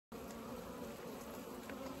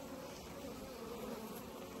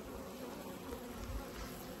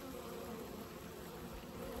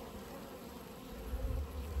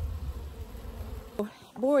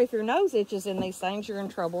boy, if your nose itches in these things, you're in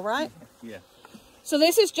trouble, right? Yeah. So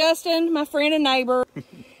this is Justin, my friend and neighbor.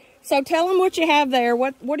 So tell them what you have there.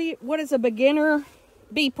 What does a beginner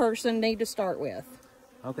bee person need to start with?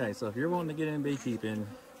 Okay, so if you're wanting to get in beekeeping,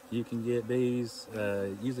 you can get bees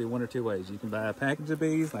usually one or two ways. You can buy a package of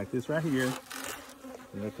bees like this right here.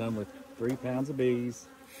 It'll come with 3 pounds of bees,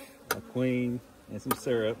 a queen, and some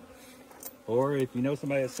syrup. Or if you know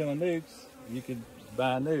somebody that's selling nukes, you could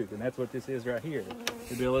buy a nuke, and that's what this is right here.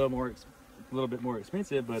 It'd be a little bit more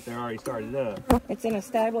expensive, but they're already started up. It's an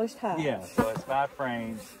established hive. Yeah, so it's 5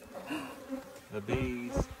 frames, the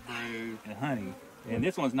bees, brood, and honey. And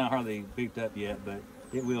this one's not hardly beefed up yet, but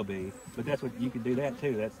it will be. But that's what you can do that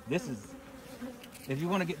too. This is if you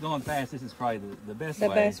want to get going fast, this is probably the best way.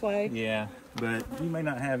 The best way? Yeah, but you may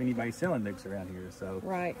not have anybody selling nukes around here, so.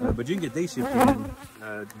 Right. But you can get these shipped in.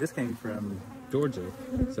 This came from Georgia,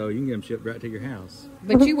 so you can get them shipped right to your house.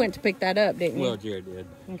 But you went to pick that up, didn't you? Well, Jared did.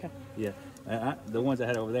 Okay. Yeah. The ones I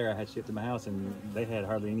had over there, I had shipped to my house, and they had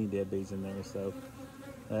hardly any dead bees in there, so.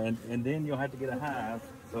 And then you'll have to get a hive,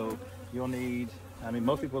 so you'll need, I mean,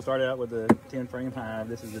 most people start out with a 10 frame hive.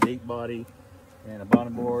 This is a deep body and a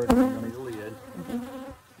bottom board, and you'll need a lid. And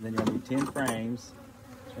then you'll need 10 frames.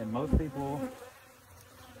 And most people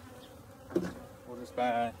will just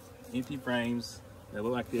buy empty frames. They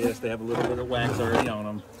look like this. They have a little bit of wax already on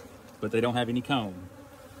them, but they don't have any comb.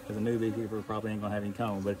 Because a new beekeeper probably ain't gonna have any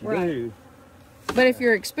comb. But if you do, but if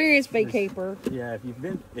you're an experienced beekeeper, yeah,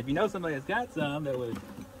 if you know somebody that's got some that would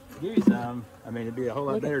give you some, I mean, it'd be a whole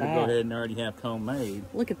lot better to go ahead and already have comb made.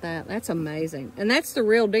 Look at that. That's amazing. And that's the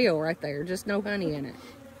real deal right there. Just no honey in it.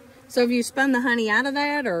 So have you spun the honey out of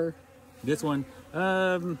that, or? This one,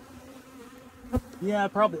 yeah,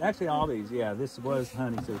 probably. Actually, all these, yeah. This was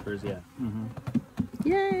honey supers, yeah.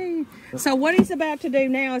 Yay. So what he's about to do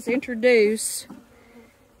now is introduce,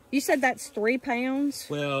 you said that's 3 pounds?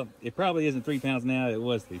 Well, it probably isn't 3 pounds now. It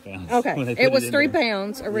was 3 pounds. Okay, it was 3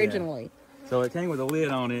 pounds originally. Yeah. So it came with a lid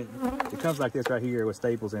on it. It comes like this right here with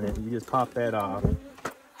staples in it. You just pop that off.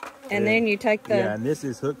 And then you take the... Yeah, and this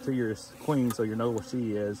is hooked to your queen, so you know where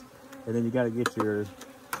she is. And then you got to get your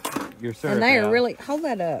syrup And they are out. really, hold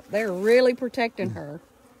that up. They're really protecting her.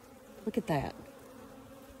 Look at that.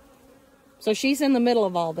 So she's in the middle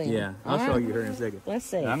of all them. Yeah, I'll show you her in a second. Let's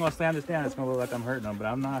see. Now, I'm going to slam this down. It's going to look like I'm hurting them, but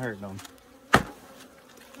I'm not hurting them.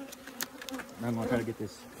 I'm going to try to get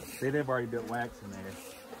this. See, they've already built wax in there.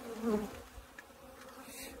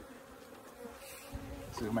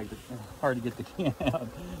 So it'll make it hard to get the can out.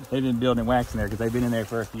 They've been building wax in there because they've been in there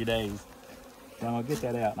for a few days. So I'm going to get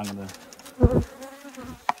that out, and I'm going to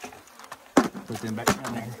put them back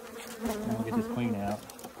down there. I'm going to get this queen out.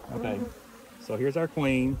 Okay, so here's our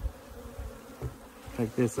queen.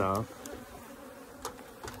 Take this off.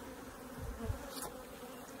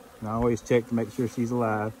 And I always check to make sure she's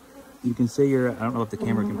alive. You can see her, I don't know if the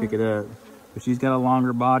camera can pick it up, but she's got a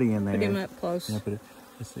longer body in there. Put him up close. Yeah,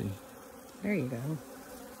 let's see. There you go.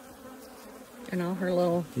 And all her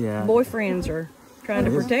little Yeah. boyfriends are trying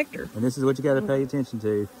to protect her. And this is what you got to pay attention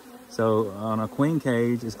to. So on a queen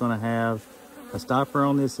cage, it's going to have a stopper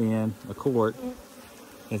on this end, a cork.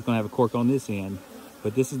 It's going to have a cork on this end.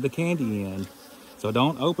 But this is the candy end. So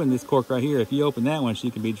don't open this cork right here. If you open that one,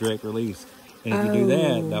 she can be direct release. And if you do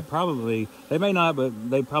that, they may not,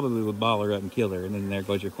 but they probably would ball her up and kill her. And then there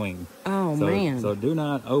goes your queen. Oh, man. So do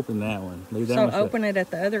not open that one. Leave that one So open it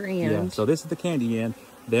at the other end. Yeah, so this is the candy end.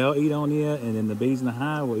 They'll eat on it, and then the bees in the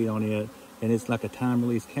hive will eat on it. And it's like a time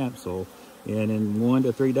release capsule. And in 1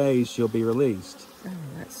 to 3 days, she'll be released. Oh,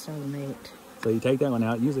 that's so neat. So you take that one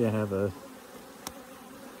out. Usually I have a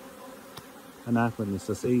knife with me.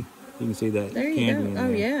 So see, you can see that There candy you go. in there. Oh,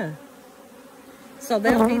 yeah. So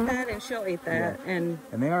they'll eat that and she'll eat that. Yeah. And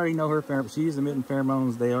they already know her pheromones. She's emitting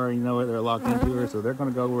pheromones. They already know it. They're locked into her. So they're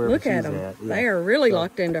going to go wherever look she's at them. at. Yeah. They are really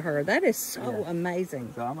locked into her. That is so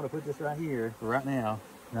amazing. So I'm going to put this right here for right now.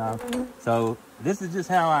 So this is just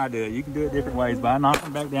how I do it. You can do it different ways, but I knock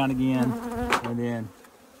them back down again and then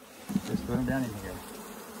just put them down in here.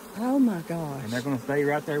 Oh my gosh. And they're going to stay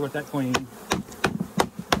right there with that queen.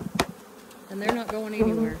 And they're not going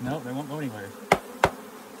anywhere. No, they won't go anywhere.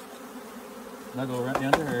 They'll go right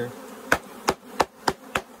down to her.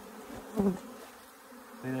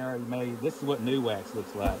 See, they already made, this is what new wax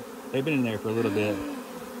looks like. They've been in there for a little bit.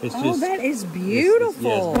 It's Oh, just, that is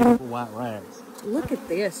beautiful. It's beautiful white wax. Look at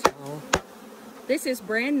this, y'all. This is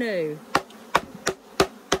brand new.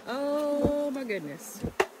 Oh my goodness.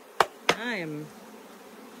 I am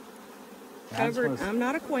covered. I'm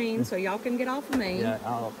not a queen, so y'all can get off of me. Yeah,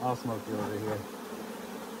 I'll smoke you over here.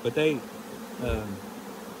 But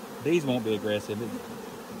these won't be aggressive.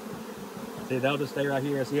 See, they'll just stay right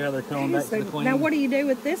here. See how they're coming back to the queen? Now, what do you do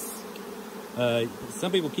with this?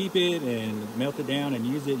 Some people keep it and melt it down and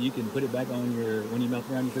use it. You can put it back on your, when you melt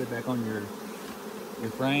it down, you put it back on your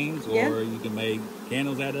frames, or you can make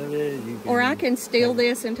candles out of it. Or I can steal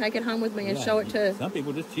this and take it home with me and show it to... Some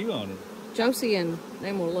people just chew on it. Josie and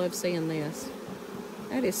them will love seeing this.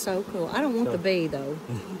 That is so cool. I don't want the bee, though.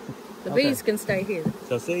 The bees can stay here.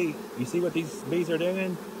 So see, you see what these bees are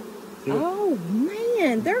doing? Oh,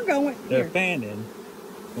 man. They're fanning.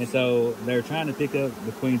 And so they're trying to pick up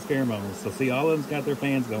the queen's pheromones. So see, all of them's got their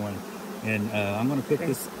fans going. And I'm going to put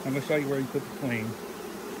this, I'm going to show you where you put the queen.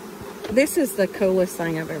 This is the coolest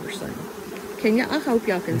thing I've ever seen. Can you? I hope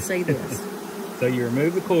y'all can see this. So you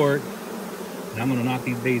remove the cork, and I'm going to knock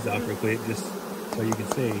these bees off real quick just so you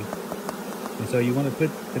can see. And so you want to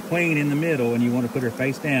put the queen in the middle, and you want to put her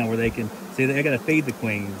face down where they can see. They got to feed the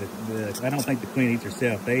queen. I don't think the queen eats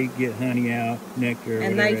herself. They get honey out, nectar,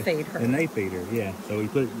 and whatever, they feed her. And they feed her, yeah. So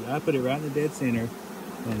I put it right in the dead center,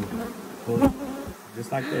 and pull it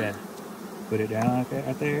just like that. Put it down like that,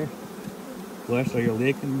 right there. Flush so your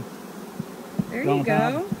lid can. There you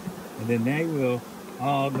go. And then they will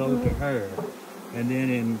all go to her. And then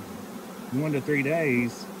in 1 to 3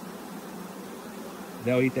 days,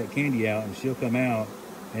 they'll eat that candy out and she'll come out.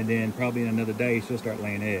 And then probably in another day, she'll start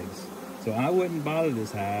laying eggs. So I wouldn't bother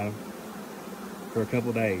this hive for a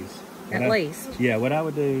couple days. At least. Yeah, what I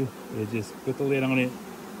would do is just put the lid on it.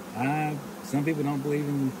 Some people don't believe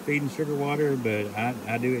in feeding sugar water, but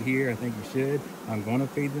I do it here. I think you should. I'm going to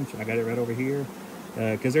feed them. I got it right over here.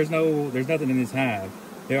 Because there's nothing in this hive.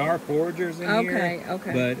 There are foragers in here.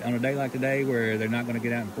 Okay. But on a day like today where they're not going to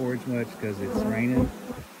get out and forage much because it's raining,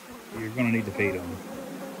 you're going to need to feed them.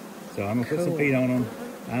 So I'm going to put some feed on them.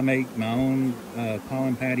 I make my own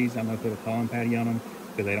pollen patties. I'm going to put a pollen patty on them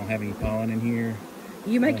because they don't have any pollen in here.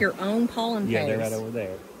 You make your own pollen patties? Yeah, they're right over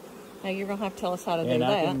there. Now you're going to have to tell us how to do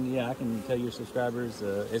that. I can tell your subscribers.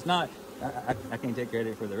 It's not, I can't take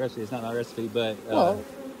credit for the recipe. It's not my recipe, but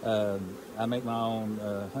I make my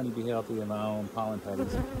own honey bee healthy and my own pollen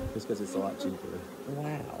patties just because it's a lot cheaper.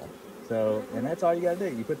 Wow. So, and that's all you got to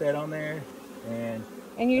do. You put that on there, and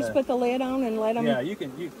you just put the lid on and let them. Yeah, you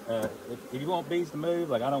can. If you want bees to move,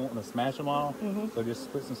 like I don't want to smash them all, so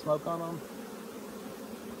just put some smoke on them.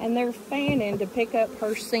 And they're fanning to pick up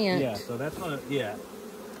her scent. Yeah. So that's gonna. Yeah.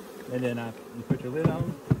 And then you put your lid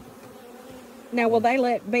on. Now, will they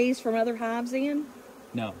let bees from other hives in?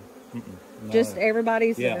 No. No. Just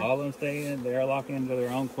everybody's there. Yeah, all of them stay in. They're locked into their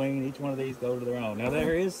own queen. Each one of these go to their own. Now,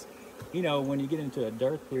 there is, when you get into a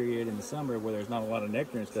dearth period in the summer where there's not a lot of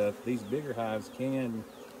nectar and stuff, these bigger hives can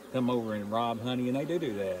come over and rob honey, and they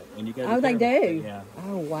do that. And you got. Oh, they do? Yeah.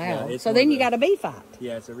 Oh, wow. Yeah, so then you got a bee fight.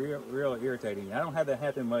 Yeah, it's a real irritating. I don't have that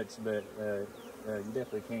happen much, but you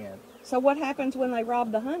definitely can. So what happens when they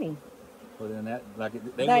rob the honey? Well, then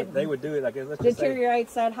they would do it like let's just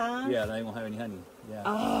deteriorates that hive. Yeah, they won't have any honey. Yeah.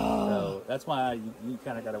 Oh. So that's why you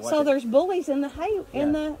kind of got to watch. So there's bullies in the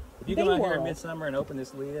in the. If you come out here in midsummer and open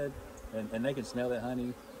this lid, and they can smell that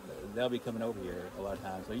honey, they'll be coming over here a lot of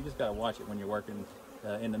times. So you just got to watch it when you're working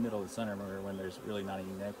in the middle of the summer when there's really not any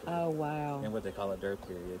nectar. Oh wow. And what they call a dearth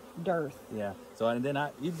period. Dearth. Yeah. So and then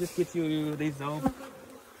you just get you these own.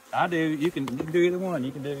 I do. You can do either one.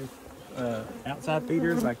 You can do. Outside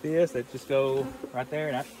feeders like this that just go right there,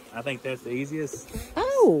 and I think that's the easiest.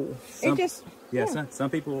 Oh, some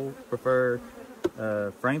people prefer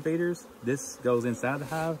frame feeders. This goes inside the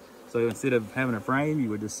hive, so instead of having a frame, you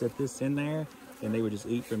would just set this in there, and they would just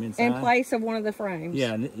eat from inside. In place of one of the frames.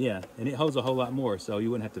 Yeah, and it holds a whole lot more, so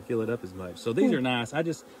you wouldn't have to fill it up as much. So these are nice. I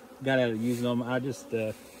just got out of using them. I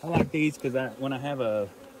like these because when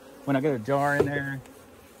I get a jar in there.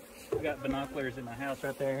 I got binoculars in my house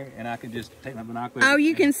right there, and I can just take my binoculars. Oh,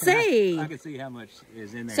 you can see. I can see how much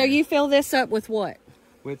is in there. So you fill this up with what?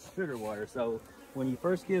 With sugar water. So when you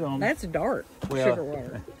first get them, that's dark. Sugar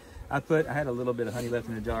water. I had a little bit of honey left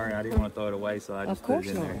in the jar, and I didn't want to throw it away, so I just put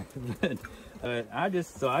it in there. But I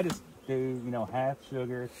just do half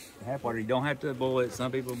sugar, half water. You don't have to boil it.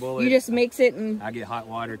 Some people boil it. You just mix it, and I get hot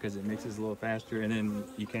water because it mixes a little faster, and then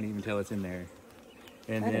you can't even tell it's in there.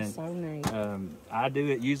 And that is so neat. I do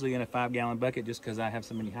it usually in a 5-gallon bucket just because I have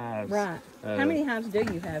so many hives. Right. How many hives do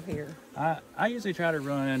you have here? I usually try to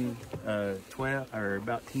run 12 or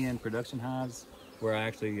about 10 production hives where I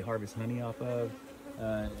actually harvest honey off of.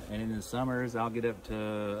 And in the summers, I'll get up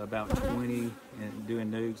to about 20 and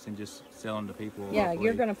doing nukes and just selling to people. Yeah, locally.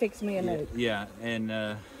 You're going to fix me a nuke. Yeah,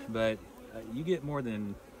 and but you get more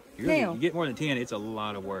than... you get more than 10, it's a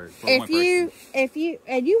lot of work for one person.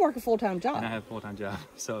 And you work a full-time job. And I have a full-time job,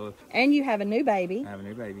 so. And you have a new baby. I have a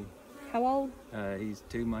new baby. How old? He's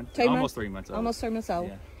 2 months, 2 months? Almost 3 months old. Almost 3 months old.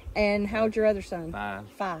 Yeah. And how's your other son? 5.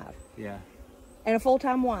 5. Yeah. And a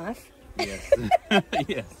full-time wife. Yes.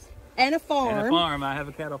 Yes. And a farm. And a farm. I have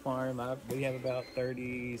a cattle farm. We have about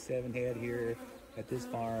 37 head here at this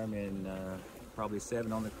farm, and probably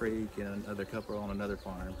 7 on the creek, and another couple on another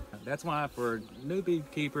farm. That's why for new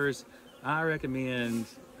beekeepers, I recommend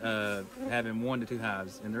having 1 to 2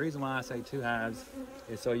 hives. And the reason why I say 2 hives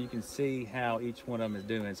is so you can see how each one of them is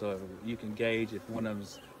doing. So you can gauge if one of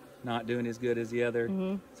them's not doing as good as the other.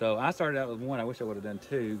 So I started out with 1. I wish I would have done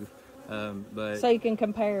 2. But so you can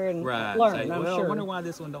compare and right, learn, say, I'm well, sure. I wonder why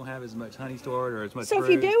this one don't have as much honey stored or as much So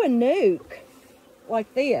fruit. if you do a nuke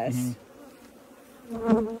like this,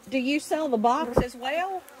 do you sell the box as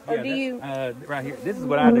well? Or Yeah, do you... right here, this is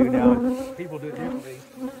what I do now. People do it differently.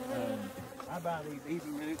 I buy these easy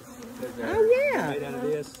nukes because they're made out of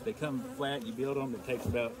this. They come flat, you build them, it takes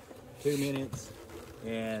about 2 minutes.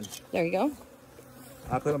 And There you go.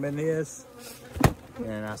 I put them in this,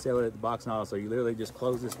 and I sell it at the box and all. So you literally just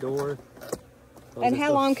close this door. And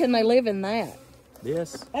how long can they live in that?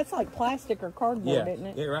 This? That's like plastic or cardboard, isn't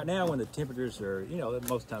it? Yeah, right now when the temperatures are, you know,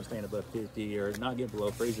 most of the time staying above 50 or not getting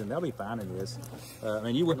below freezing, they'll be fine in this. I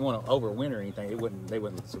mean, you wouldn't want to overwinter or anything. They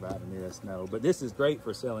wouldn't survive in this, no. But this is great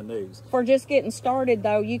for selling news. For just getting started,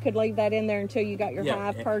 though, you could leave that in there until you got your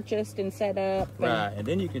hive purchased and set up. Right, and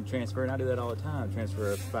then you can transfer, and I do that all the time,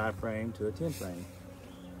 transfer a 5 frame to a 10 frame.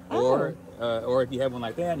 Oh. Or if you have one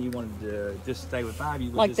like that and you wanted to just stay with 5, you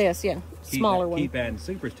would Like just this, yeah. Smaller one. Keep adding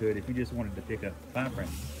supers to it if you just wanted to pick up 5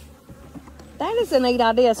 frames. That is a neat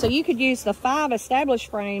idea. So you could use the 5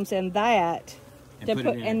 established frames and that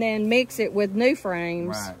and then mix it with new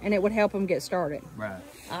frames, and it would help them get started. Right.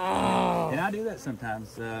 Oh. And I do that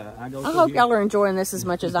sometimes. I hope y'all are enjoying this as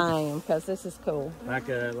much as I am, because this is cool. Like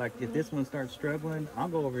if this one starts struggling, I'll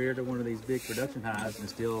go over here to one of these big production hives and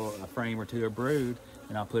steal a frame or 2 of brood,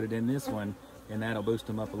 and I'll put it in this one, and that'll boost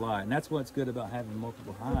them up a lot. And that's what's good about having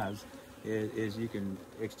multiple hives is you can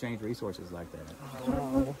exchange resources like that.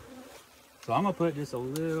 Oh. So I'm gonna put just a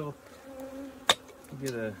little.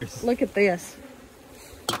 Look at this.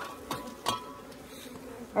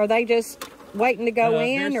 Are they just waiting to go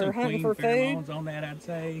in or hunting for food? On that, I'd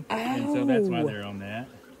say. Oh. And so that's why they're on that.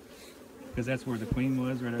 Because that's where the queen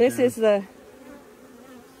was right This there. is the...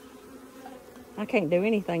 I can't do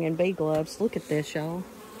anything in bee gloves. Look at this, y'all.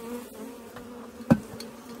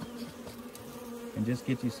 And just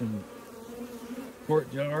get you some quart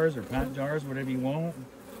jars or pint jars, whatever you want.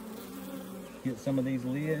 Get some of these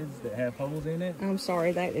lids that have holes in it. I'm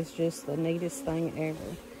sorry, that is just the neatest thing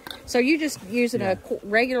ever. So you just using a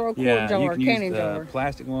regular old quart jar, you can canning use, jar?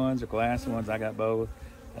 Plastic ones or glass ones. I got both.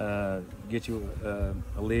 Get you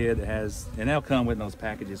a lid that has, and they'll come with those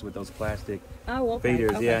packages with those plastic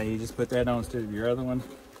feeders. Okay. Yeah, and you just put that on instead of your other one.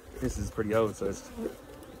 This is pretty old, so it's.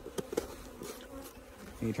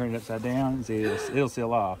 And you turn it upside down and see it'll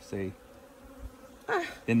seal off. See.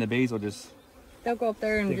 Then the bees will just. They'll go up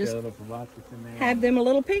there and just in there. have them a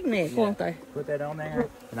little picnic, won't they? Put that on there,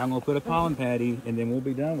 and I'm gonna put a pollen patty, and then we'll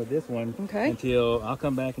be done with this one. Okay. Until I'll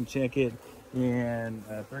come back and check it in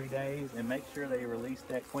 3 days, and make sure they release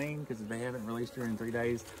that queen, because if they haven't released her in 3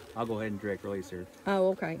 days, I'll go ahead and direct release her. Oh,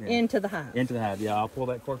 okay. Yeah. Into the hive. Into the hive, yeah. I'll pull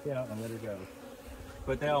that cork out and let her go.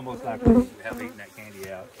 But they almost like have eaten that candy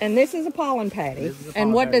out. And this is a pollen patty.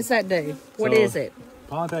 And what does that do? What is it?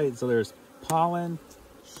 Pollen patty. So there's pollen,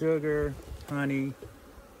 sugar, honey.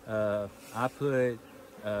 I put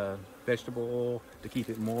vegetable oil to keep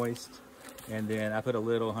it moist, and then I put a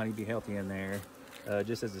little Honey Be Healthy in there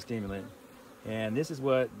just as a stimulant. And this is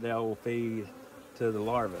what they'll feed to the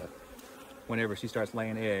larva whenever she starts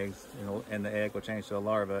laying eggs, and the egg will change to a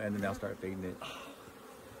larva, and then they'll start feeding it.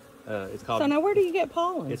 It's called. So now where do you get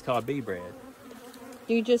pollen? It's called bee bread.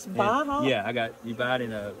 Do you just buy pollen? Yeah, you buy it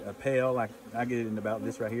in a pail, like I get it in about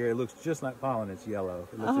this right here. It looks just like pollen. It's yellow.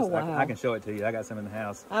 It looks wow. I can show it to you. I got some in the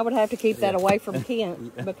house. I would have to keep that away from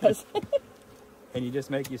Kent because. And you just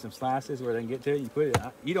make you some slices where they can get to it. You put it.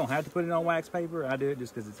 You don't have to put it on wax paper. I do it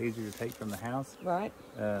just because it's easier to take from the house. Right.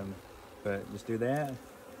 But just do that.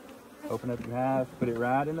 Open up your hive. Put it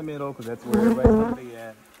right in the middle because that's where everybody's going to be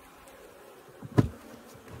at.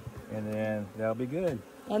 And then that'll be good.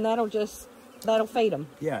 And that'll feed them.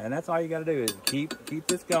 Yeah, and that's all you got to do is keep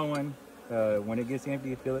this going. When it gets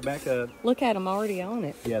empty, fill it back up. Look at them already on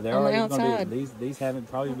it. Yeah, they're on already the outside. These haven't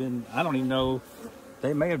probably been. I don't even know.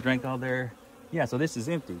 They may have drank all their. Yeah, so this is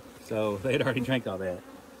empty. So they'd already drank all that.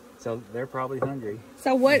 So they're probably hungry.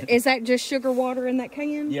 So what is that? Just sugar water in that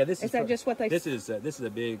can? Yeah, this is that just what they? This is a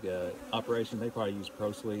big operation. They probably use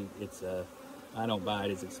Pro Sweet. It's I don't buy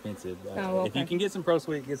it. It's expensive. Oh, okay. If you can get some Pro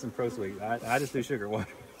Sweet, get some Pro Sweet. I just do sugar water.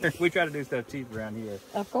 We try to do stuff cheap around here.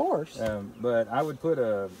 Of course. But I would put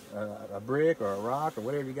a brick or a rock or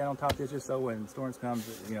whatever you got on top of this, just so when storms comes,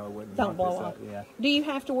 you know, it wouldn't don't blow up. Yeah. Do you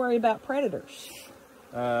have to worry about predators?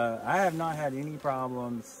 I have not had any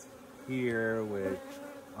problems here with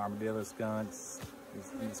armadillos, skunks,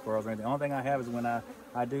 squirrels, or anything. The only thing I have is when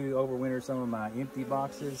I do overwinter some of my empty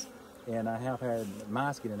boxes, and I have had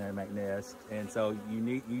mice get in there and make nests, and so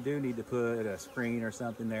you do need to put a screen or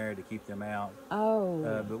something there to keep them out.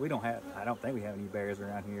 Oh. But we don't have, I don't think we have any bears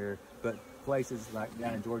around here, but places like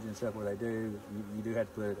down in Georgia and stuff where they do, you do have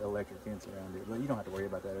to put electric fence around it, but you don't have to worry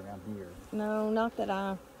about that around here. No, not that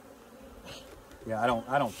I... Yeah,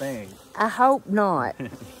 I don't think. I hope not.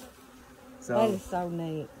 So, that is so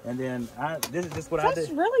neat. And then this is just what I do. That's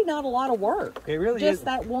really not a lot of work. It really is. Just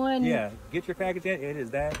that one. Yeah, get your package in. It is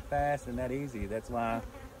that fast and that easy. That's why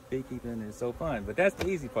beekeeping is so fun. But that's the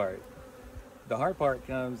easy part. The hard part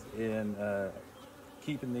comes in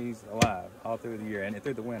keeping these alive all through the year and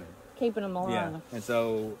through the winter. Keeping them alive. Yeah, and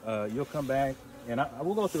so you'll come back, and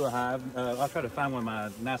we'll go through a hive. I'll try to find one of my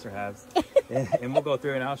nicer hives, and we'll go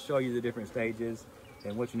through and I'll show you the different stages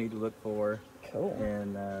and what you need to look for. Cool.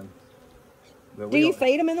 And do you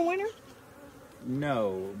feed them in the winter?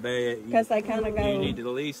 No, because they kind of go. You need to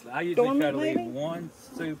at least. I usually try to leave maybe? one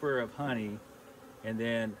super of honey, and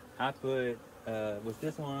then I put with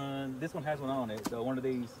this one. This one has one on it, so one of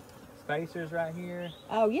these spacers right here.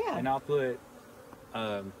 Oh yeah. And I'll put.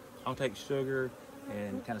 I'll take sugar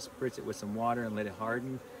and kind of spritz it with some water and let it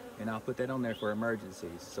harden, and I'll put that on there for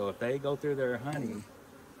emergencies. So if they go through their honey,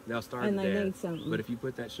 they'll starve and to they death. need something. But if you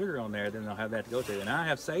put that sugar on there, then they'll have that to go through. And I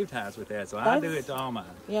have saved hives with that, so I do it to all mine.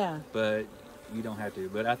 Yeah. But you don't have to.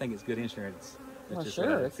 But I think it's good insurance. Well,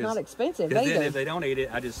 sure. It's not expensive. Because then if they don't eat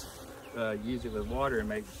it, I just use it with water and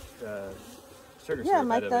make sugar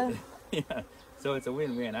syrup out of it. Yeah. So it's a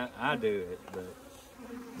win-win. I do it. But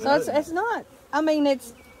so it's not. I mean,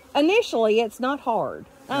 initially it's not hard.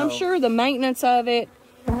 No. I'm sure the maintenance of it.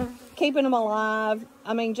 Keeping them alive,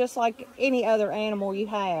 I mean, just like any other animal you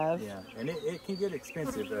have. Yeah, and it can get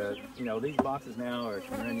expensive. You know, these boxes now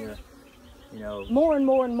can run you know, more and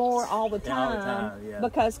more and more all the time. All the time, yeah.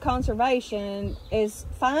 Because conservation is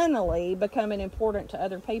finally becoming important to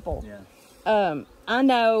other people. Yeah. I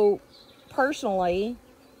know personally,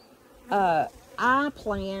 I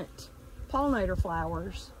plant pollinator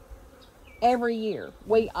flowers every year.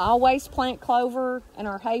 We always plant clover in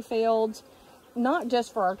our hay fields. Not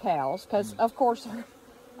just for our cows, because of course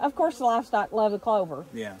the livestock love the clover.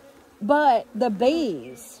 Yeah. But the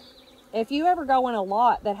bees, if you ever go in a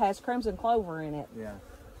lot that has crimson clover in it, yeah.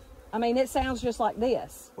 I mean, it sounds just like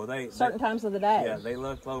this. Well, certain times of the day. Yeah, they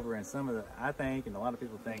love clover, and I think, and a lot of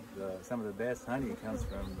people think, some of the best honey comes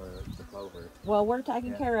from the clover. Well, we're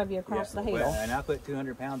taking care of you across the hill. Well, and I put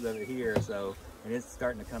 200 pounds of it here, so, and it's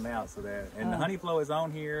starting to come out, so that, and the honey flow is on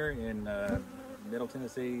here in Middle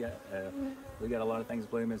Tennessee. We got a lot of things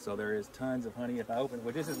blooming, so there is tons of honey. If I open it,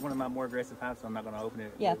 well, this is one of my more aggressive hives, so I'm not going to open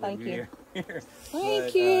it. Yeah, thank you.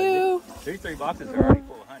 Thank you. These 3 boxes are already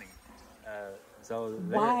full of honey. So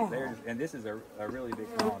wow. And this is a really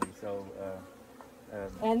big colony. So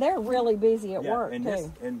and they're really busy at work and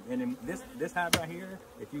too. In this hive right here,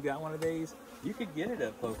 if you got one of these, you could get it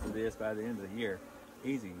up close to this by the end of the year.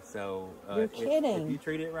 Easy. So you're kidding. If you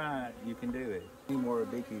treat it right, you can do it. Need more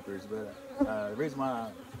beekeepers, but the reason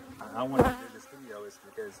why I want to do this video is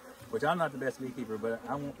because, which I'm not the best beekeeper, but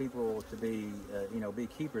I want people to be,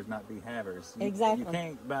 beekeepers, not bee havers. Exactly. You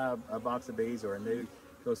can't buy a box of bees or a new,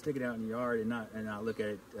 go stick it out in your yard and not look at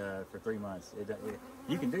it for 3 months.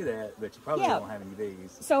 You can do that, but you probably won't have any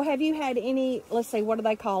bees. So have you had any? Let's see, what do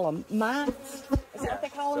they call them? Mites? Is that what they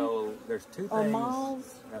call them? So there's 2 things. Or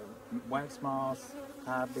moths? Wax moths,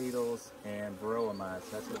 hive beetles, and varroa mites.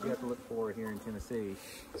 That's what you have to look for here in Tennessee.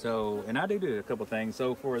 So, and I do a couple things.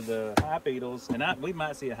 So for the hive beetles, and we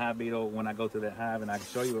might see a hive beetle when I go through that hive, and I can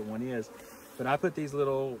show you what one is. But I put these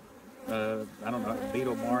little,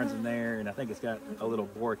 beetle barns in there, and I think it's got a little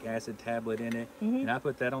boric acid tablet in it. And I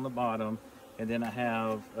put that on the bottom, and then I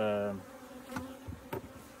have, and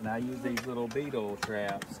I use these little beetle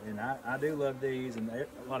traps, and I do love these, and a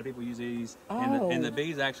lot of people use these. And the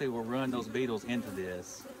bees actually will run those beetles into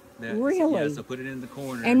this. Really? Yeah, so put it in the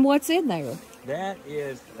corner. And what's in there? That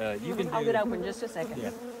is, you can Hold it open just a second. Yeah.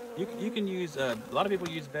 You can use, a lot of people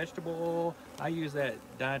use vegetable oil. I use that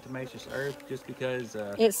diatomaceous earth just because...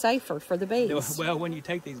 it's safer for the bees. Well, when you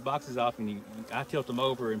take these boxes off and I tilt them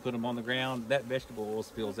over and put them on the ground, that vegetable oil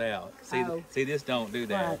spills out. See, this don't do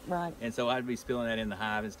that. Right. And so I'd be spilling that in the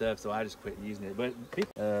hive and stuff, so I just quit using it. But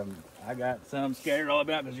I got some scattered all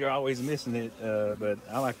about because you're always missing it. But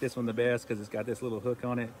I like this one the best because it's got this little hook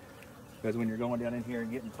on it. Because when you're going down in here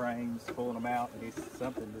and getting frames, pulling them out, it needs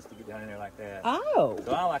something just to get down in there like that. Oh.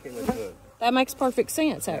 So I like it with hook. That makes perfect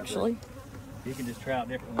sense, actually. You can just try out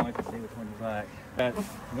different ones and see which one you like. Got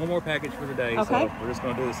one more package for today, Okay. so we're just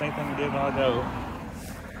going to do the same thing we did a while ago.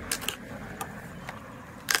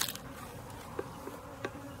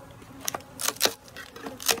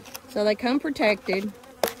 So they come protected.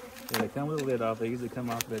 Yeah, they come with a lid off. They usually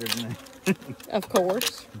come off better than that. Of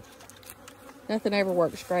course. Nothing ever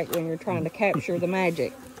works great when you're trying to capture the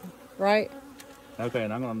magic, right? Okay,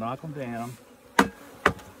 and I'm going to knock them down.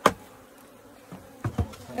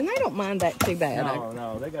 And they don't mind that too bad.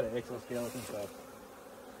 No, they got an exoskeleton, so.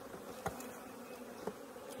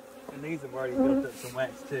 And these have already built up some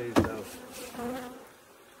wax too, so.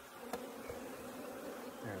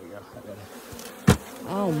 There we go. I got it.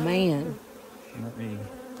 Oh, man. Let me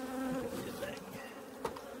get it back.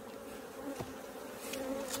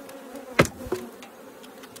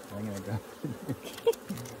 I'm gonna go.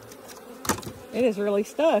 It is really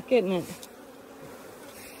stuck, isn't it?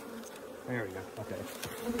 There we go. Okay.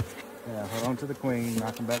 Yeah, hold on to the queen,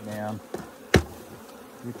 knock them back down.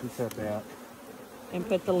 Get your cup out. And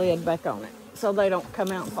put the lid back on it so they don't come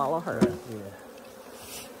out and follow her.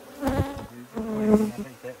 Yeah.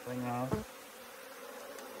 Take that thing off.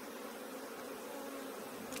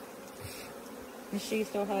 And she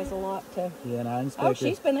still has a lot to... Yeah, and I inspected. Oh,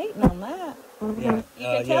 she's been eating on that. Yeah. You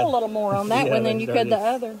can tell a little more on that one than you could the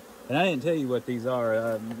other. And I didn't tell you what these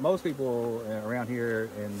are. Most people around here,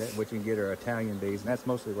 and what you can get are Italian bees, and that's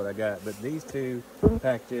mostly what I got. But these two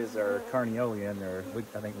packages are Carniolan, or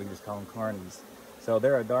I think we just call them Carnies. So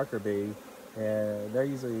they're a darker bee, and they're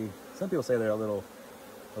usually, some people say they're a little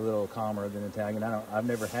calmer than Italian. I've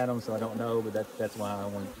never had them, so I don't know. But that's why I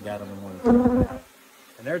got them and wanted to try them out.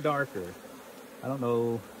 And they're darker. I don't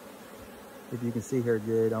know if you can see her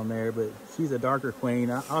good on there, but she's a darker queen.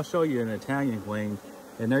 I'll show you an Italian queen.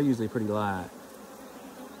 And they're usually pretty light.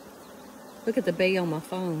 Look at the bee on my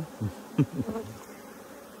phone.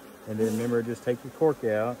 And then remember, just take your cork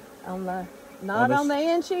out. Not on the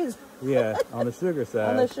inches. Yeah, on the sugar side.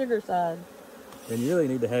 On the sugar side. And you really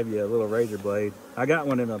need to have you a little razor blade. I got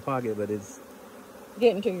one in my pocket, but it's...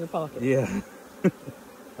 Get into your pocket. Yeah.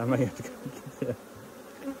 I may have to go get that.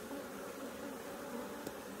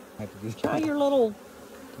 Try your little...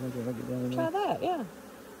 Try Try that, yeah.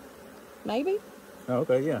 Maybe? Oh,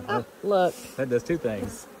 okay, yeah. Ah, look. That does two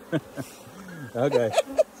things. Okay.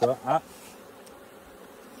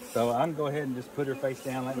 So I'm going to go ahead and just put her face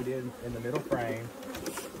down like we did in the middle frame.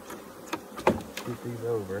 Get these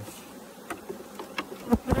over.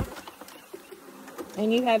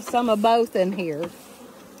 And you have some of both in here.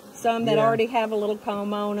 Some that already have a little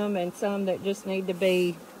comb on them and some that just need to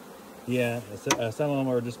be... Yeah, some of them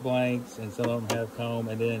are just blanks and some of them have comb.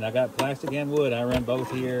 And then I got plastic and wood. I run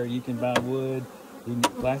both here. You can buy wood.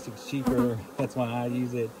 Plastic's cheaper. That's why I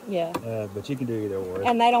use it. Yeah. But you can do either or.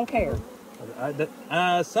 And they don't care.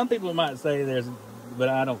 Some people might say there's, but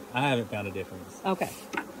I haven't found a difference. Okay.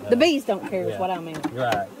 The bees don't care is what I mean. You're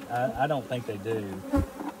right. I don't think they do.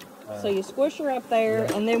 So you squish her up there,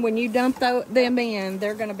 and then when you dump them in,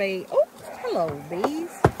 they're going to be, oh, hello, bees.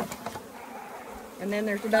 And then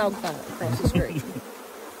there's a dog fight across the street.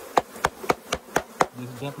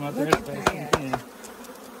 Just jump them out there as fast as you can.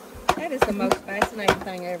 That is the most fascinating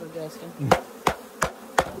thing ever, Justin.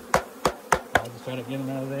 I'll just try to get them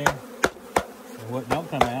out of there. And what don't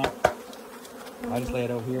come out, I just lay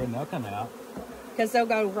it over here and they'll come out. Because they'll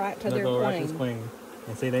go right to their Right queen. to the queen.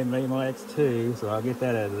 And see, they made my X too, so I'll get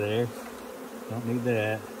that out of there. Don't need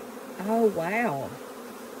that. Oh, wow.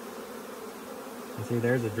 And see,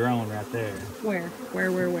 there's a drone right there. Where?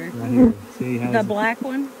 Right here. See how The black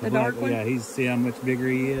one? The dark one? Yeah, see how much bigger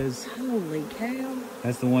he is? Holy cow.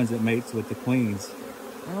 That's the ones that mates with the queens.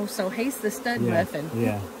 Oh, so he's the stud Yeah, muffin.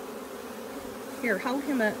 yeah. Here, hold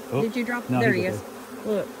him up. Oh, Did you drop him? no, There he's he is. okay.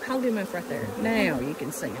 Look, hold him up right there. Now you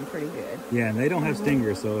can see him pretty good. Yeah, and they don't have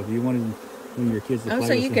stingers, so if you wanted one of your kids to play Oh, so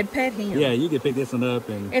with you them, could pet him. yeah, you could pick this one up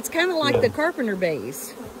and... It's kind of like Yeah. the carpenter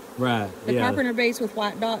bees. Right, The yeah. carpenter bees with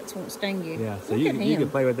white dots won't sting you. Yeah, so Look at you him. can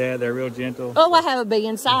play with that. They're real gentle. Oh, I have a bee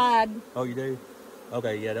inside. Oh, you do?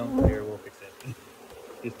 Okay, yeah, don't... Here, we'll fix that.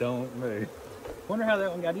 Just don't move. Wonder how that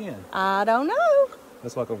one got in. I don't know.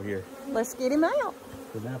 Let's walk over here. Let's get him out.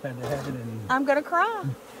 Because now I've had to have it in... I'm going to cry.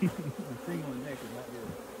 The thing on the neck is not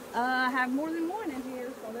good. I have more than one in here,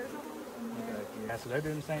 so there's a hole in there. Okay, yeah, so they're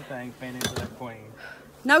doing the same thing, fan into that queen.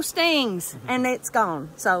 No stings, and it's gone.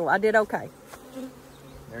 So I did okay.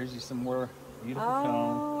 There's you some more beautiful comb.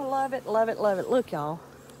 Oh, love it, love it, love it. Look, y'all.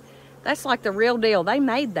 That's like the real deal. They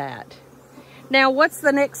made that. Now, what's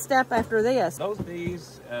the next step after this? Those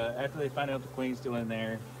bees, after they find out the queen's still in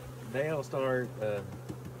there, they'll start,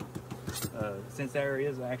 since there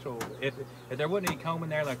is actual, if there wasn't any comb in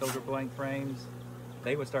there, like those are blank frames,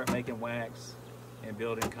 they would start making wax and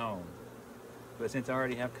building comb. But since I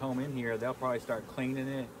already have comb in here, they'll probably start cleaning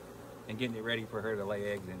it and getting it ready for her to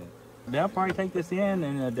lay eggs in it. They'll probably take this in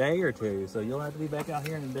a day or two, so you'll have to be back out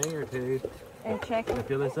here in a day or two And check it. to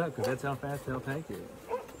fill this up, because that's how fast they'll take it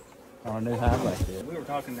on a new hive like this. We were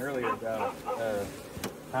talking earlier about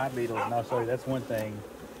hive beetles, and I'll show you, that's one thing.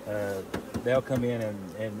 They'll come in,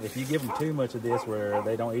 and if you give them too much of this where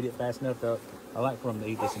they don't eat it fast enough, I like for them to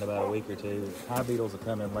eat this in about a week or two. Hive beetles will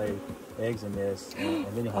come and lay eggs in this, and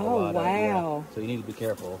then you'll have a lot of it. Yeah. So you need to be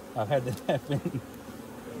careful. I've had that happen.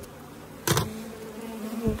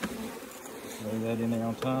 Lay that in there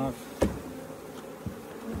on top.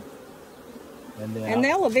 And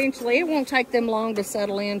they'll eventually, it won't take them long to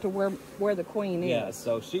settle into where the queen is. Yeah,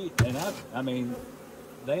 so I mean,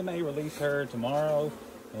 they may release her tomorrow,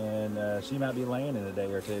 and she might be laying in a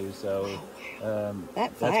day or two. So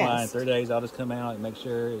that's why in 3 days I'll just come out and make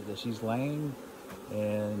sure that she's laying,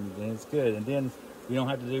 and it's good. And then you don't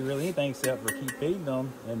have to do really anything except for keep feeding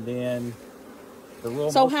them, and then the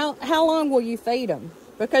real. So how long will you feed them?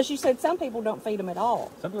 Because you said some people don't feed them at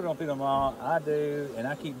all. Some people don't feed them all. I do, and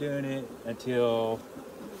I keep doing it until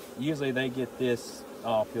usually they get this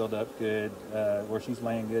all filled up good, where she's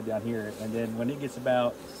laying good down here. And then when it gets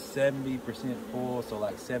about 70% full, so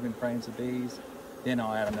like 7 frames of bees, then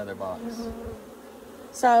I'll add another box.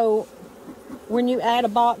 So when you add a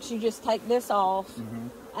box, you just take this off,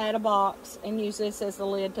 add a box, and use this as the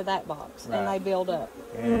lid to that box, and they build up.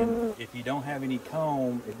 And if you don't have any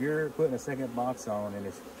comb, if you're putting a second box on and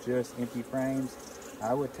it's just empty frames,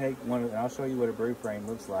 I would take one, and I'll show you what a brood frame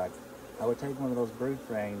looks like. I would take one of those brood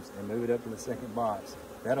frames and move it up to the second box.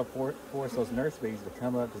 That'll force those nurse bees to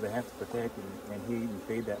come up, because they have to protect and heat and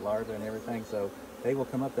feed that larva and everything. So they will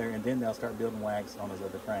come up there, and then they'll start building wax on those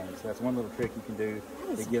other frames. So that's one little trick you can do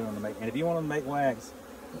to get them to make. And if you want them to make wax,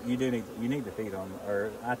 you need to feed them,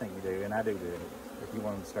 or I think you do, and I do it. If you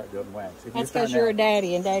want them to start building wax. That's because you're a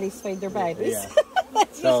daddy, and daddies feed their babies. Yeah.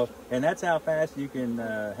 So, and that's how fast you can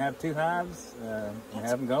have 2 hives and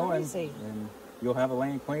have them going, and you'll have a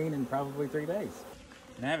laying queen in probably 3 days.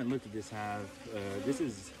 And I haven't looked at this hive.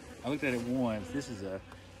 I looked at it once. This is a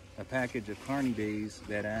package of carny bees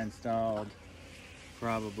that I installed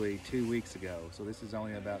probably 2 weeks ago. So this is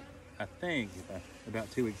only about, I think,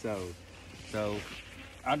 about 2 weeks old. So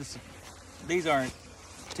these aren't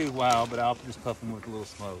too wild, but I'll just puff them with a little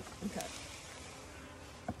smoke. Okay.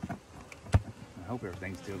 I hope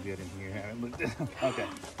everything's still good in here. I haven't looked at Okay.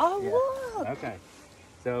 Oh, look. Okay.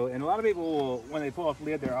 So, and a lot of people will, when they pull off the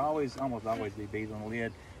lid, there almost always be bees on the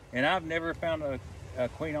lid. And I've never found a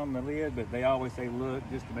queen on the lid, but they always say look,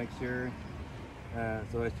 just to make sure.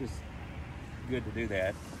 So it's just good to do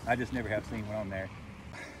that. I just never have seen one on there.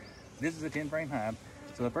 This is a 10 frame hive.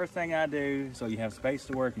 So the first thing I do, so you have space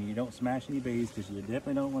to work and you don't smash any bees, because you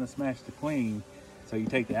definitely don't want to smash the queen. So you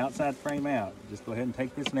take the outside frame out. Just go ahead and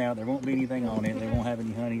take this one out. There won't be anything on it. They won't have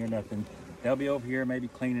any honey or nothing. They'll be over here maybe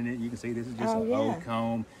cleaning it. You can see this is just an old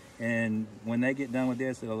comb. And when they get done with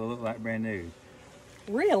this, it'll look like brand new.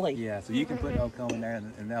 Really? Yeah, so you can put an old comb in there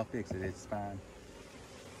and they'll fix it. It's fine.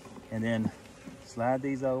 And then slide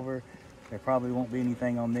these over. There probably won't be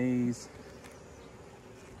anything on these.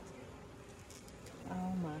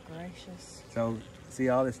 Oh my gracious. So see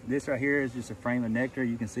all this right here is just a frame of nectar.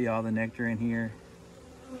 You can see all the nectar in here.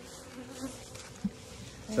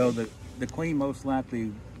 So the queen most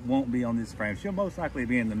likely won't be on this frame. She'll most likely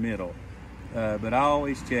be in the middle. But I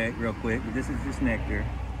always check real quick. But this is just nectar.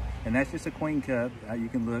 And that's just a queen cup. You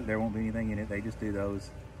can look, there won't be anything in it. They just do those.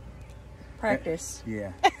 Practice.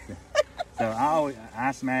 Yeah. So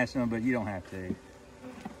I smash them, but you don't have to.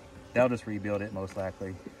 They'll just rebuild it most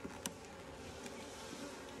likely.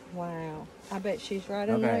 Wow. I bet she's right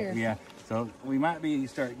in there. Yeah. So we might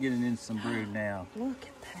start getting in some brood now. Look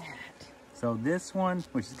at that. So this one,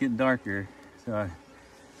 which is getting darker,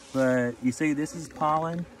 but you see this is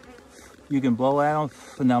pollen. You can blow out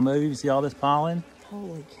and they'll move. You see all this pollen?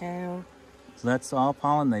 Holy cow. So that's all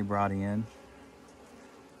pollen they brought in.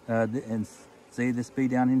 And see this bee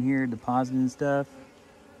down in here depositing stuff.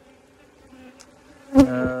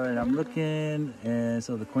 And I'm looking, and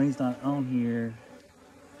so the queen's not on here.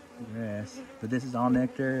 Grass, but this is all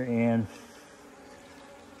nectar, and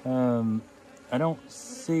I don't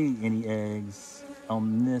see any eggs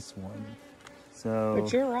on this one. So,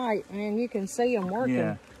 but you're right, man. You can see them working.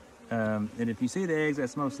 Yeah, and if you see the eggs,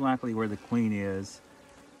 that's most likely where the queen is.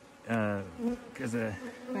 Because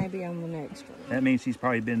maybe on the next one. That means she's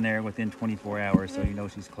probably been there within 24 hours, so you know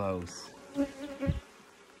she's close.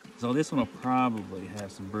 So this one will probably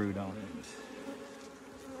have some brood on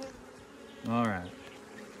it. All right,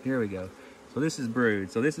 here we go. So this is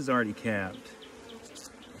brood. So this is already capped.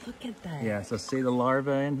 Look at that. Yeah, so see the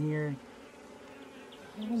larva in here?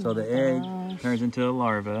 Oh So the egg turns into a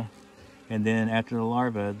larva, and then after the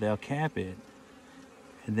larva, they'll cap it.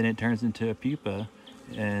 And then it turns into a pupa,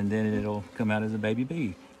 and then it'll come out as a baby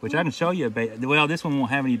bee. Which I can show you a baby. Well, this one won't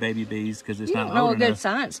have any baby bees because it's not old enough. You don't know a good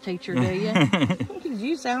science teacher, do you?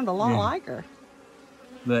 You sound a lot like her.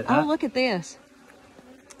 But look at this.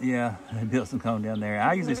 Yeah, I built some comb down there.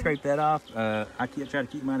 I usually scrape that off. I try to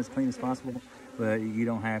keep mine as clean as possible, but you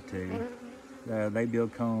don't have to. They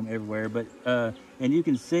build comb everywhere. But and you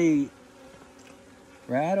can see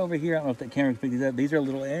right over here, I don't know if that camera can pick these up, these are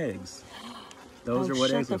little eggs. Those are what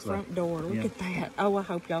eggs look like. Shut the front door. Look at that. Oh, I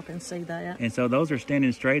hope y'all can see that. And so those are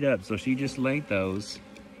standing straight up. So she just laid those.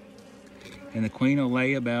 And the queen will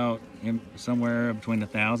lay about somewhere between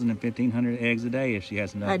 1,000 and 1,500 eggs a day if she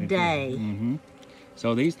has enough. A day. Mm-hmm.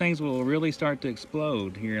 So these things will really start to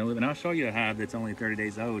explode here. And I'll show you a hive that's only 30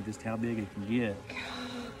 days old, just how big it can get.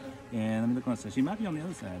 And let me look on the side. She might be on the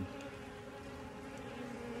other side.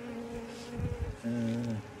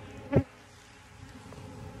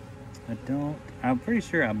 I'm pretty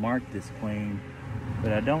sure I marked this queen,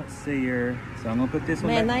 but I don't see her. So I'm gonna put this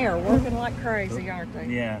one back. Man, they are working like crazy, aren't they?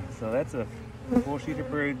 Yeah, so that's a 4-sheeter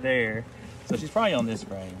brood there. So she's probably on this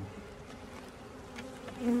frame.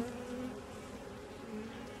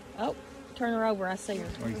 Oh, turn her over, I see her.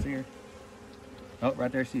 Oh, you see her? Oh,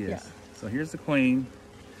 right there she is. Yeah. So here's the queen,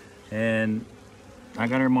 and I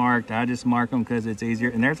got her marked. I just mark them because it's easier.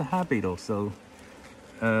 And there's a hive beetle, so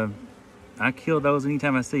I kill those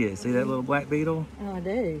anytime I see it. See that little black beetle? Oh, I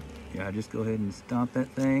do. Yeah, I just go ahead and stomp that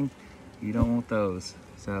thing. You don't want those.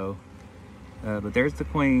 So, but there's the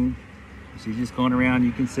queen. She's just going around.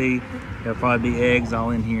 You can see there'll probably be eggs all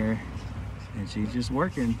in here. And she's just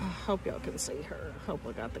working. I hope y'all can see her. I hope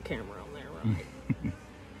I got the camera on there right.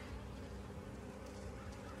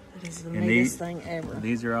 That is the neatest thing ever.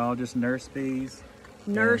 These are all just nurse bees.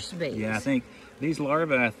 Nurse bees? Yeah, I think these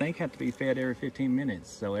larvae, have to be fed every 15 minutes.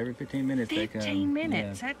 So every 15 minutes they come. 15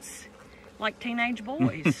 minutes? Yeah. That's like teenage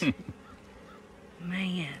boys.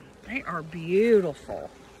 Man, they are beautiful.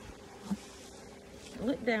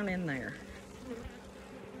 Look down in there.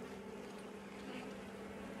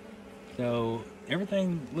 So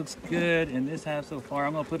everything looks good in this hive so far.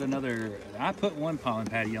 I'm gonna put I put one pollen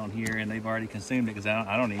patty on here and they've already consumed it because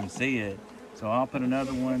I don't even see it. So I'll put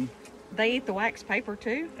another one. They eat the wax paper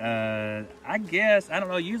too? I guess, I don't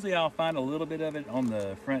know. Usually I'll find a little bit of it on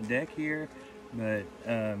the front deck here, but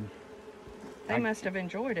they must have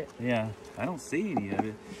enjoyed it. Yeah, I don't see any of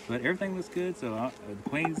it, but everything looks good. So the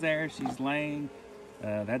queen's there, she's laying.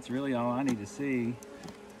 That's really all I need to see.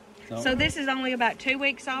 So this is only about 2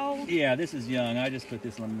 weeks old? Yeah, this is young. I just put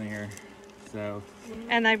this one there. So.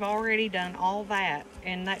 And they've already done all that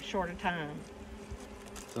in that short a time.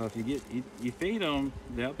 So if you feed them,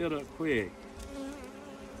 they'll build up quick.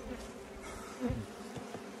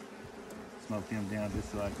 Smoke them down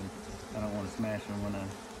just so I don't want to smash them when I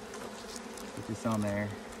put this on there.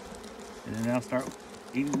 And then I'll start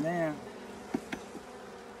eating that.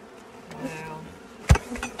 Wow.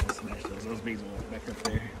 Smash those bees will back up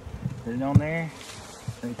there. Put it on there.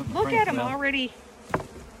 Look at them already.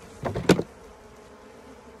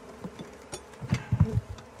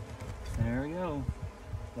 There we go.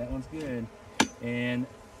 That one's good. And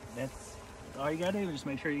that's all you gotta do is just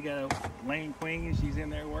make sure you got a laying queen and she's in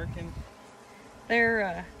there working.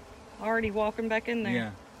 They're already walking back in there.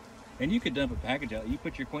 Yeah. And you could dump a package out. You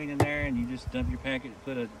put your queen in there and you just dump your packet,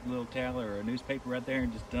 put a little towel or a newspaper right there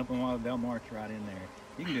and just dump them while they'll march right in there.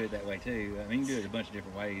 You can do it that way too. I mean, you can do it a bunch of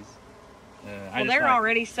different ways. Well, they're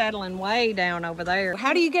already settling way down over there.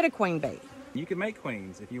 How do you get a queen bee? You can make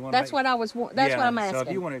queens if you want. That's what what I'm asking. So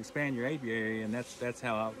if you want to expand your apiary, and that's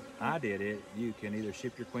how I did it, you can either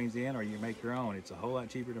ship your queens in or you make your own. It's a whole lot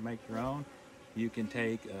cheaper to make your own. You can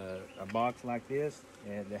take a box like this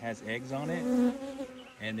that has eggs on it,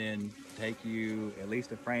 and then take you at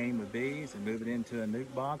least a frame of bees and move it into a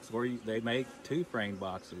nuke box, or they make 2 frame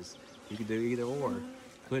boxes. You can do either or.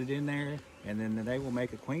 Put it in there, and then they will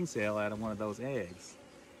make a queen cell out of one of those eggs.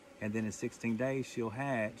 And then in 16 days, she'll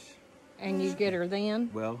hatch. And you get her then?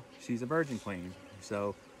 Well, she's a virgin queen,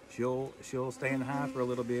 so she'll stay in the hive for a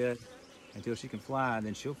little bit until she can fly, and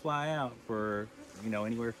then she'll fly out for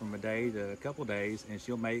anywhere from a day to a couple days, and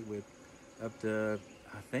she'll mate with up to,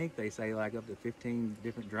 I think they say like up to 15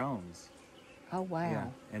 different drones. Oh wow! Yeah.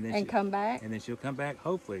 And then come back. And then she'll come back,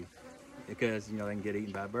 hopefully, because they can get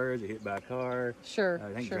eaten by birds or hit by a car. Sure.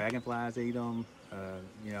 I think dragonflies eat them.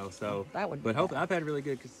 You know, so. That would be But hopefully, bad. I've had really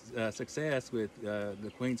good success with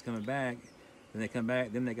the queens coming back. Then they come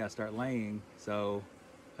back, then they got to start laying. So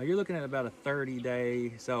you're looking at about a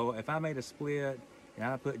 30-day. So if I made a split and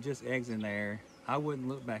I put just eggs in there, I wouldn't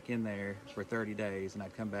look back in there for 30 days, and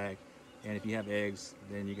I'd come back. And if you have eggs,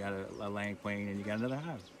 then you got a laying queen and you got another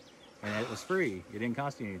hive. And it was free. It didn't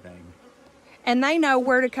cost you anything. And they know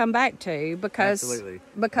where to come back to because Absolutely.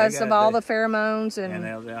 of all the pheromones and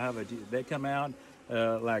they'll have they come out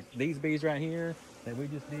like these bees right here that we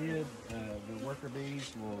just did. The worker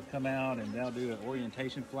bees will come out and they'll do an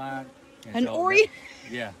orientation flight. And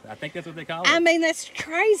yeah, I think that's what they call it. I mean, that's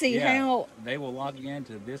crazy how they will lock you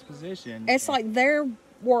into this position. It's like their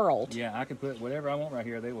world. Yeah, I can put whatever I want right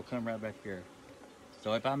here. They will come right back here.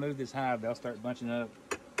 So if I move this hive, they'll start bunching up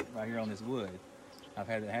right here on this wood. I've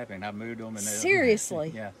had that happen. I've moved them and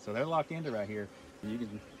seriously. Yeah, so they're locked into right here. You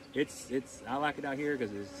can. It's. I like it out here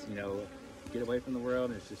because it's get away from the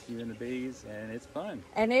world and it's just you and the bees and it's fun.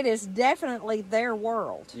 And it is definitely their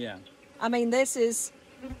world. Yeah. I mean, this is.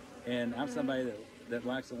 And I'm somebody that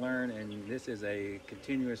likes to learn, and this is a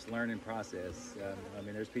continuous learning process. I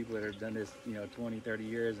mean, there's people that have done this 20, 30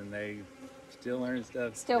 years and they still learning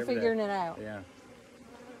stuff. Still figuring it out. Yeah.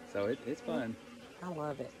 So it's fun. I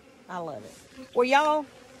love it. I love it. Well, y'all,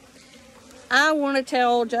 I want to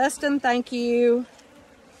tell Justin thank you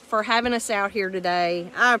for having us out here today.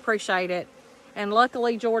 I appreciate it. And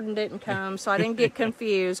luckily Jordan didn't come, so I didn't get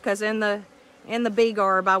confused, because in the bee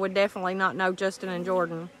garb, I would definitely not know Justin and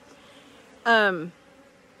Jordan. I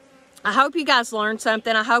hope you guys learned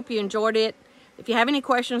something. I hope you enjoyed it. If you have any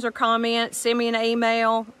questions or comments, send me an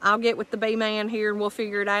email. I'll get with the bee man here and we'll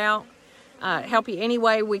figure it out. Help you any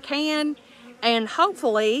way we can. And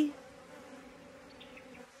hopefully,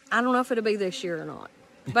 I don't know if it'll be this year or not,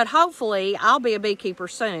 but hopefully I'll be a beekeeper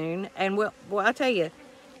soon. And well, I tell you,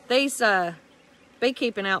 these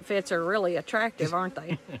beekeeping outfits are really attractive, aren't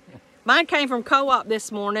they? Mine came from Co-op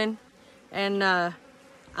this morning, and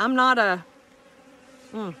I'm not a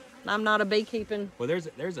beekeeping. Well,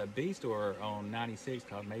 there's a bee store on 96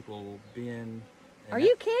 called Maple Bin. Are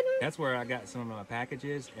you kidding? That's where I got some of my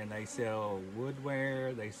packages, and they sell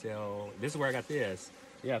woodware. They sell. This is where I got this.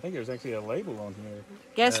 Yeah, I think there's actually a label on here.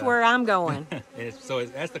 Guess where I'm going?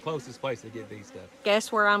 That's the closest place to get bee stuff. Guess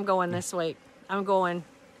where I'm going this week? I'm going.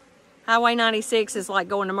 Highway 96 is like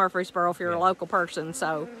going to Murfreesboro if you're a local person.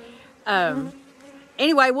 So,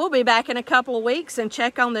 anyway, we'll be back in a couple of weeks and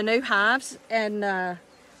check on the new hives, and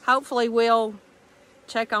hopefully we'll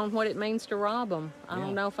check on what it means to rob them. I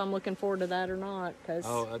don't know if I'm looking forward to that or not.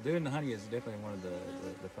 Doing the honey is definitely one of the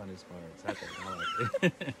funnest parts. I think I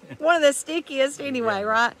like it. One of the stickiest anyway,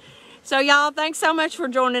 right? So y'all, thanks so much for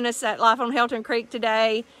joining us at Life on Hilton Creek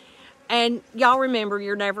today. And y'all remember,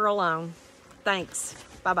 you're never alone. Thanks.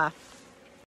 Bye-bye.